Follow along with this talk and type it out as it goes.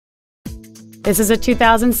This is a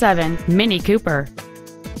 2007 Mini Cooper.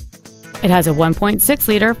 It has a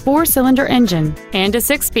 1.6-liter four-cylinder engine and a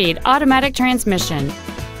 6-speed automatic transmission.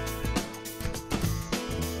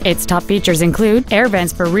 Its top features include air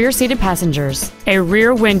vents for rear-seated passengers, a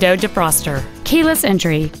rear window defroster, keyless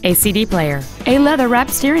entry, a CD player, a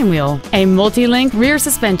leather-wrapped steering wheel, a multi-link rear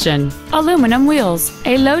suspension, aluminum wheels,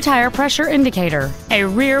 a low-tire pressure indicator, a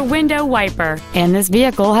rear window wiper, and this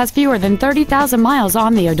vehicle has fewer than 30,000 miles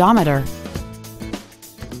on the odometer.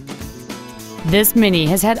 This Mini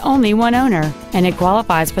has had only one owner, and it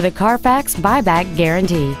qualifies for the Carfax buyback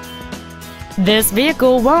guarantee. This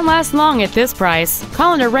vehicle won't last long at this price.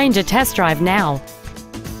 Call and arrange a test drive now.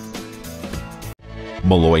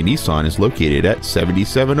 Melloy Nissan is located at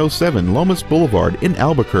 7707 Lomas Boulevard in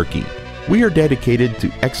Albuquerque. We are dedicated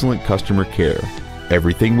to excellent customer care.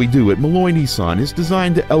 Everything we do at Melloy Nissan is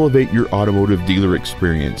designed to elevate your automotive dealer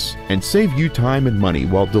experience and save you time and money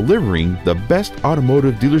while delivering the best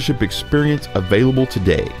automotive dealership experience available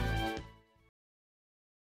today.